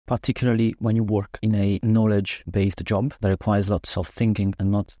particularly when you work in a knowledge-based job that requires lots of thinking and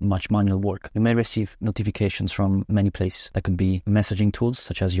not much manual work. You may receive notifications from many places. That could be messaging tools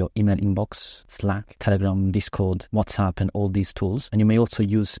such as your email inbox, Slack, Telegram, Discord, WhatsApp, and all these tools. And you may also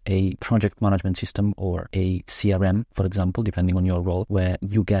use a project management system or a CRM, for example, depending on your role, where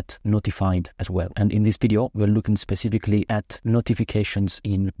you get notified as well. And in this video, we're looking specifically at notifications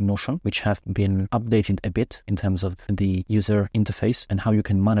in Notion, which have been updated a bit in terms of the user interface and how you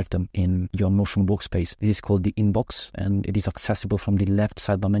can manage them in your Notion workspace. This is called the inbox, and it is accessible from the left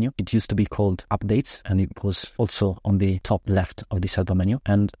sidebar menu. It used to be called updates, and it was also on the top left of the sidebar menu.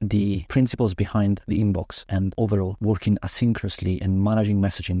 And the principles behind the inbox and overall working asynchronously and managing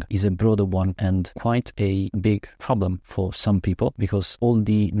messaging is a broader one and quite a big problem for some people, because all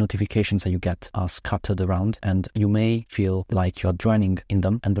the notifications that you get are scattered around and you may feel like you're drowning in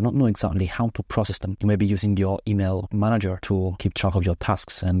them and do not know exactly how to process them. You may be using your email manager to keep track of your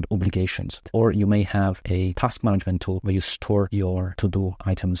tasks and obligations, or you may have a task management tool where you store your to-do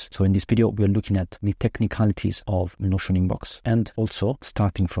items. So in this video, we're looking at the technicalities of Notion Inbox and also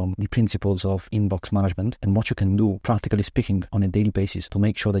starting from the principles of inbox management and what you can do, practically speaking, on a daily basis to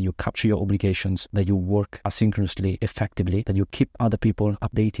make sure that you capture your obligations, that you work asynchronously effectively, that you keep other people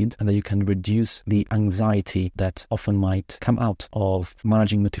updated, and that you can reduce the anxiety that often might come out of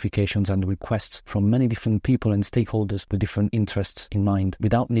managing notifications and requests from many different people and stakeholders with different interests in mind,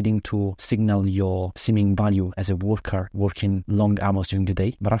 without needing to signal your seeming value as a worker working long hours during the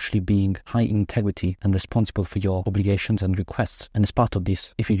day, but actually being high integrity and responsible for your obligations and requests. And as part of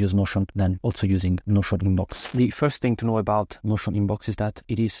this, if you use Notion, then also using Notion Inbox. The first thing to know about Notion Inbox is that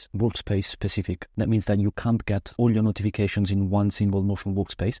it is workspace specific. That means that you can't get all your notifications in one single Notion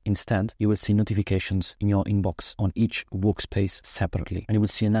workspace. Instead, you will see notifications in your inbox on each workspace separately. And you will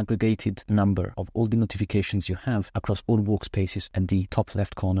see an aggregated number of all the notifications you have across all workspaces at the top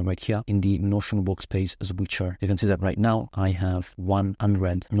left corner right here in the Notion workspace switcher. You can see that right now I have one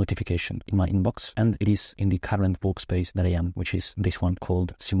unread notification in my inbox, and it is in the current workspace that I am, which is this one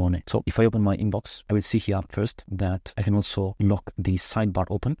called Simone. So if I open my inbox, I will see here first that I can also lock the sidebar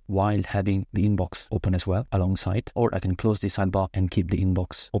open while having the inbox open as well alongside, or I can close the sidebar and keep the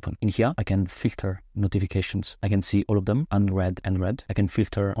inbox open. In here, I can filter notifications. I can see all of them, unread and read. I can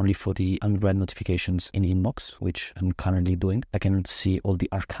filter only for the unread notifications in inbox, which I'm currently doing. I can see all the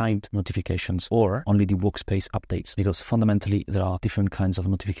archived notifications or only the workspace updates, because fundamentally there are different kinds of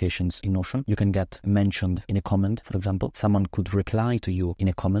notifications in Notion. You can get mentioned in a comment, for example. Someone could reply to you in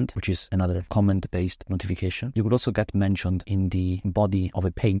a comment, which is another comment-based notification. You could also get mentioned in the body of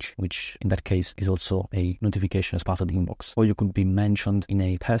a page, which in that case is also a notification as part of the inbox. Or you could be mentioned in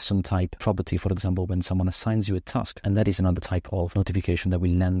a person type property, for example, when someone assigns you a task, and that is another type of notification that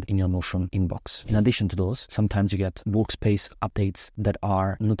will land in your Notion inbox. In addition to those, sometimes you get workspace updates that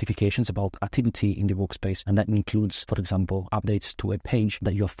are notifications about activity in the workspace, and that includes, for example, updates to a page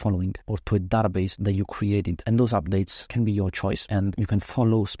that you're following or to a database that you created. And those updates can be your choice, and you can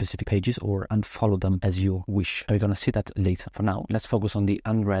follow specific pages or unfollow them as you wish. We're going to see that later. For now, let's focus on the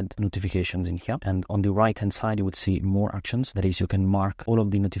unread notifications in here. And on the right hand side, you would see more actions. That is, you can mark all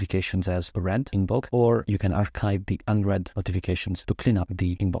of the notifications as read in bulk, or you can archive the unread notifications to clean up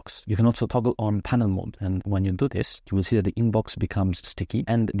the inbox. You can also toggle on panel mode, and when you do this, you will see that the inbox becomes sticky,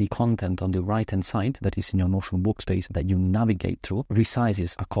 and the content on the right hand side that is in your Notion workspace that you navigate through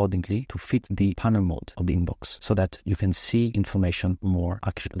resizes accordingly to fit the panel mode of the inbox, so that you can see information more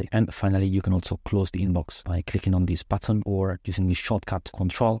accurately. And finally, you can also close the inbox by clicking on this button or using the shortcut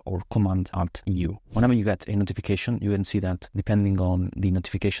Control or Command Alt U. Whenever you get a notification, you can see that depending on the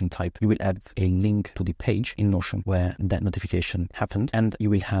notification type, you will have a link to the page in Notion where that notification happened, and you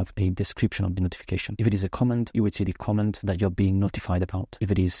will have a description of the notification. If it is a comment, you will see the comment that you're being notified about.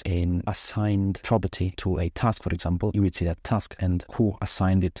 If it is an assigned property to a task, for example, you will see that task and who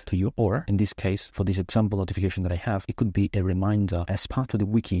assigned it to you. Or in this case, for this example notification that I have, it could be a reminder as part of the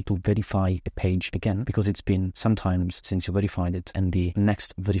wiki to verify a page again, because it's been some time since you verified it and the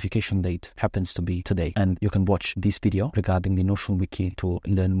next verification date happens to be today. And you can watch this video regarding the Notion wiki to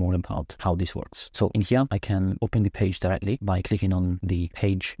learn more about how this works. So in here, I can open the page directly by clicking on the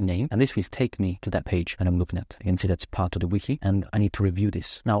page name, and this will take me to that page that I'm looking at. You can see that's part of the wiki, and I need to review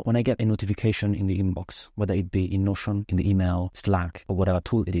this. Now, when I get a notification in the inbox, whether it be in Notion, in the email, Slack, or whatever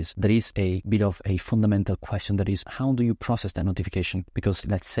tool it is, there is a bit of a fundamental question, that is, how do you process that notification? Because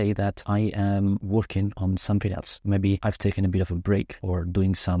let's say that I am working on something else. Maybe I've taken a bit of a break or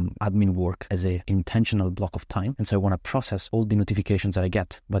doing some admin work as an intentional block of time, and so I want to process all the notifications that I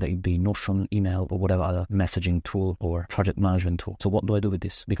get, whether it be Notion, email, email or whatever other messaging tool or project management tool. So what do I do with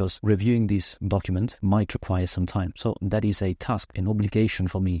this? Because reviewing this document might require some time. So that is a task, an obligation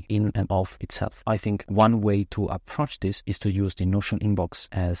for me in and of itself. I think one way to approach this is to use the Notion inbox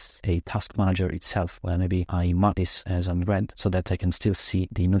as a task manager itself, where maybe I mark this as unread so that I can still see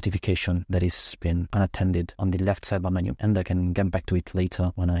the notification that is been unattended on the left sidebar menu, and I can get back to it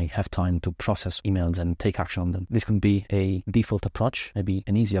later when I have time to process emails and take action on them. This can be a default approach, maybe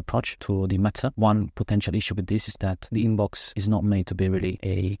an easy approach to the matter. One potential issue with this is that the inbox is not made to be really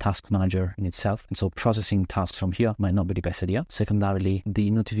a task manager in itself, and so processing tasks from here might not be the best idea. Secondarily, the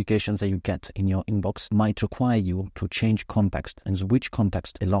notifications that you get in your inbox might require you to change context, and switch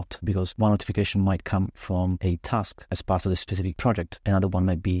context a lot, because one notification might come from a task as part of the specific project, another one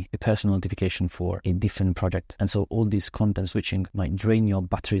might be a personal notification for a different project, and so all this content switching might drain your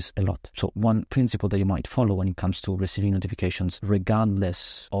batteries a lot. So one principle that you might follow when it comes to receiving notifications,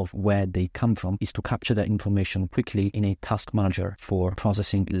 regardless of where they come from, is to capture that information quickly in a task manager for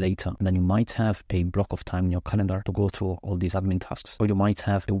processing later. And then you might have a block of time in your calendar to go through all these admin tasks, or you might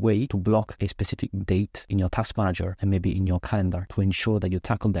have a way to block a specific date in your task manager and maybe in your calendar to ensure that you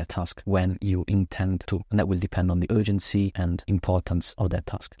tackle that task when you intend to, and that will depend on the urgency and importance of that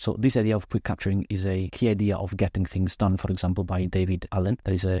task. So this idea of quick capturing is a key idea of getting things done, for example, by David Allen.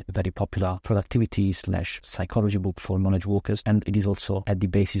 There is a very popular productivity/psychology book for knowledge workers, and it is also at the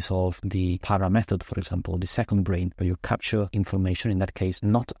basis of the PARA method, for example, the second brain, where you capture information, in that case,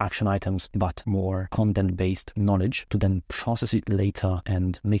 not action items, but more content-based knowledge, to then process it later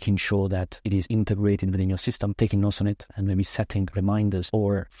and making sure that it is integrated within your system, taking notes on it, and maybe setting reminders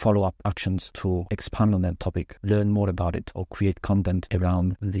or follow-up actions to expand on that topic, learn more about it, or create content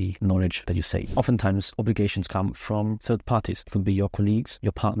around the knowledge that you say. Oftentimes, obligations come from third parties. It could be your colleagues,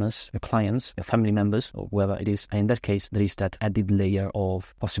 your partners, your clients, your family members, or whoever it is. And in that case, there is that added layer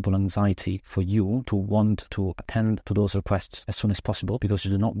of possible anxiety for you to want to attend to those requests as soon as possible, because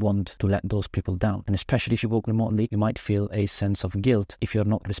you do not want to let those people down. And especially if you work remotely, you might feel a sense of guilt if you're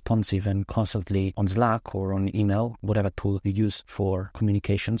not responsive and constantly on Slack or on email, whatever tool you use for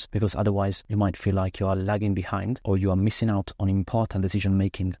communications, because otherwise you might feel like you are lagging behind, or you are missing out on important decision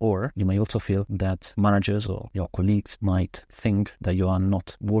making, or you may also feel that managers or your colleagues might think that you are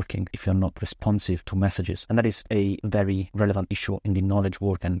not working if you're not responsive to messages. And that is a very relevant issue in the knowledge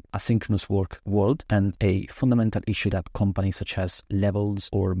work and asynchronous work world, and a fundamental issue that companies such as Levels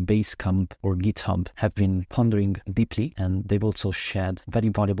or Basecamp or GitHub have been pondering deeply, and they've also shared very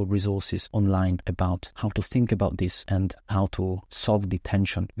valuable resources online about how to think about this and how to solve the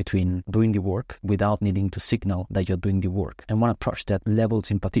tension between doing the work without needing to signal that you're doing the work. And one approach that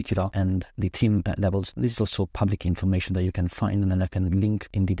Levels in particular and the team at Levels, this is also public information that you can find, and then I can link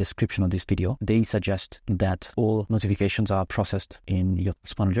in the description of this video. They suggest that all notifications are processed in your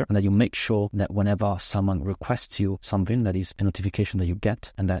task manager, and that you make sure that whenever someone requests you something that is a notification that you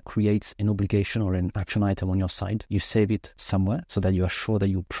get and that creates an obligation or an action item on your side, you save it somewhere so that you are sure that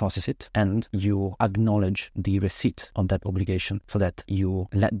you process it, and you acknowledge the receipt of that obligation so that you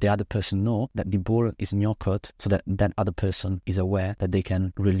let the other person know that the ball is in your court, so that that other person is aware that they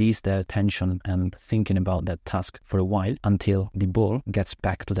can release their attention and thinking about that task for a while until the ball gets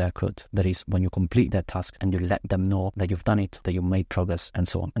back to their court. That is when you complete that task and you let them know that you've done it, that you made progress, and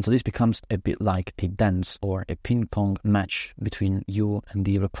so on. And so this becomes a bit like a dance or a ping-pong match between you and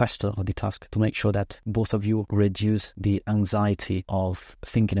the requester of the task, to make sure that both of you reduce the anxiety of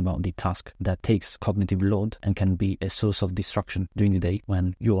thinking about the task that takes cognitive load and can be a source of distraction during the day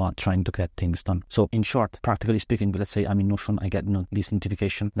when you are trying to get things done. So in short, practically speaking, let's say I'm in Notion, I get this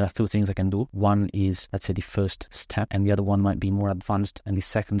notification. There are two things I can do. One is, let's say, the first step, and the other one might be more advanced and the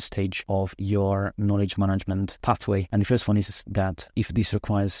second stage of your knowledge management pathway. And the first one is that if this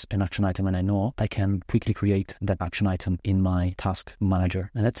requires an action item and I know, I can quickly create that action item in my task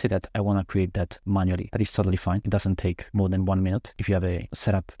manager. And let's say that I want to create that manually. That is totally fine. It doesn't take more than 1 minute. If you have a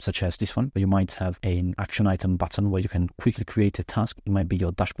setup such as this one, where you might have an action item button where you can quickly create a task. It might be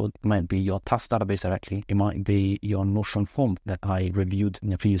your dashboard. It might be your task database directly. It might be your Notion form that I reviewed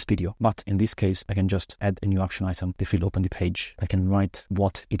in a previous video. But in this case, I can just add a new action item. If you open the page, I can write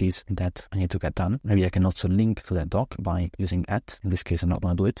what it is that I need to get done. Maybe I can also link to that doc by using @ In this case, I'm not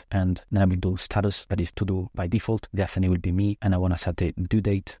going to do it. And then I will do status, that is to do by default. The SNA will be me, and I want to set a due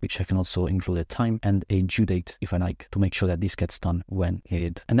date, which I can also include a time and a due date if I like, to make sure that this gets done when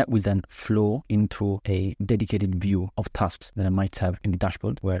needed. And that will then flow into a dedicated view of tasks that I might have in the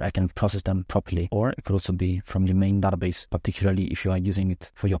dashboard, where I can process them properly. Or it could also be from the main database, particularly if you are using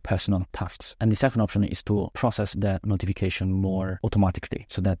it for your personal tasks. And the second option is to process that notification more automatically,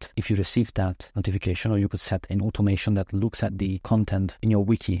 so that if you receive that notification, or you could set an automation that looks at the content in your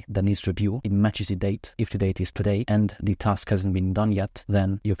wiki wiki that needs review, it matches the date. If the date is today and the task hasn't been done yet,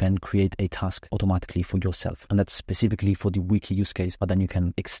 then you can create a task automatically for yourself. And that's specifically for the wiki use case, but then you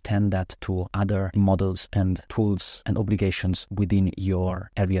can extend that to other models and tools and obligations within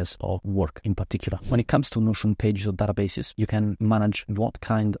your areas of work in particular. When it comes to Notion pages or databases, you can manage what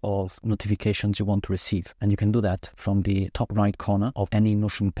kind of notifications you want to receive. And you can do that from the top right corner of any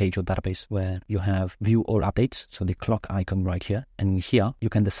Notion page or database where you have view all updates. So the clock icon right here. And here you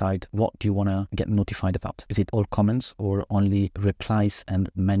can decide what do you want to get notified about. Is it all comments or only replies and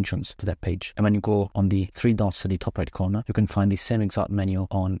mentions to that page? And when you go on the three dots at the top right corner, you can find the same exact menu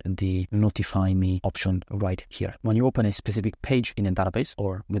on the notify me option right here. When you open a specific page in a database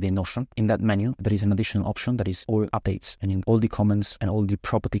or within Notion, in that menu, there is an additional option that is all updates, and in all the comments and all the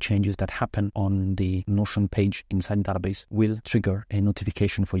property changes that happen on the Notion page inside the database will trigger a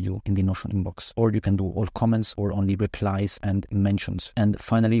notification for you in the Notion inbox. Or you can do all comments or only replies and mentions. And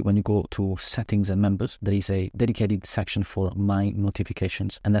finally, when you go to settings and members, there is a dedicated section for my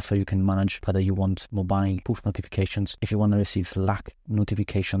notifications, and that's where you can manage whether you want mobile push notifications, if you want to receive Slack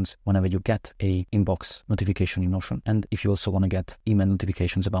notifications whenever you get a inbox notification in Notion, and if you also want to get email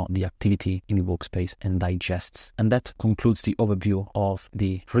notifications about the activity in the workspace and digests. And that concludes the overview of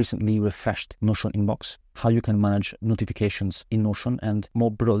the recently refreshed Notion inbox, how you can manage notifications in Notion, and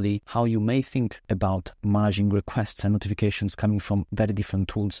more broadly, how you may think about managing requests and notifications coming from very different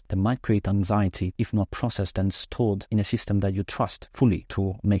tools that might create anxiety if not processed and stored in a system that you trust fully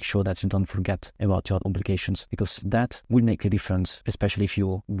to make sure that you don't forget about your obligations, because that will make a difference, especially if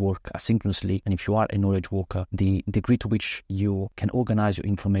you work asynchronously and if you are a knowledge worker. The degree to which you can organize your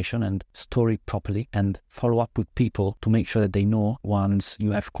information and store it properly and follow up with people to make sure that they know once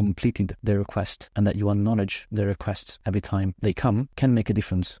you have completed the request and that you are acknowledge the requests every time they come can make a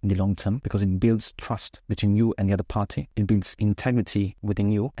difference in the long term, because it builds trust between you and the other party. It builds integrity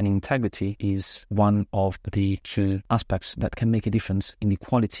within you, and integrity is one of the key aspects that can make a difference in the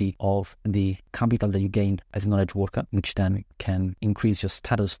quality of the capital that you gain as a knowledge worker, which then can increase your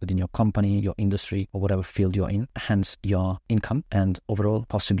status within your company, your industry, or whatever field you're in, hence your income and overall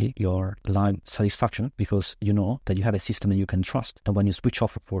possibly your life satisfaction, because you know that you have a system that you can trust. And when you switch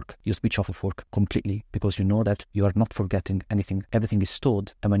off of work, you switch off of work completely, because you know that you are not forgetting anything. Everything is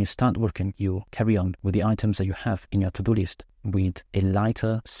stored. And when you start working, you carry on with the items that you have in your to-do list with a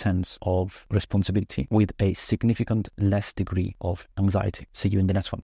lighter sense of responsibility, with a significant less degree of anxiety. See you in the next one.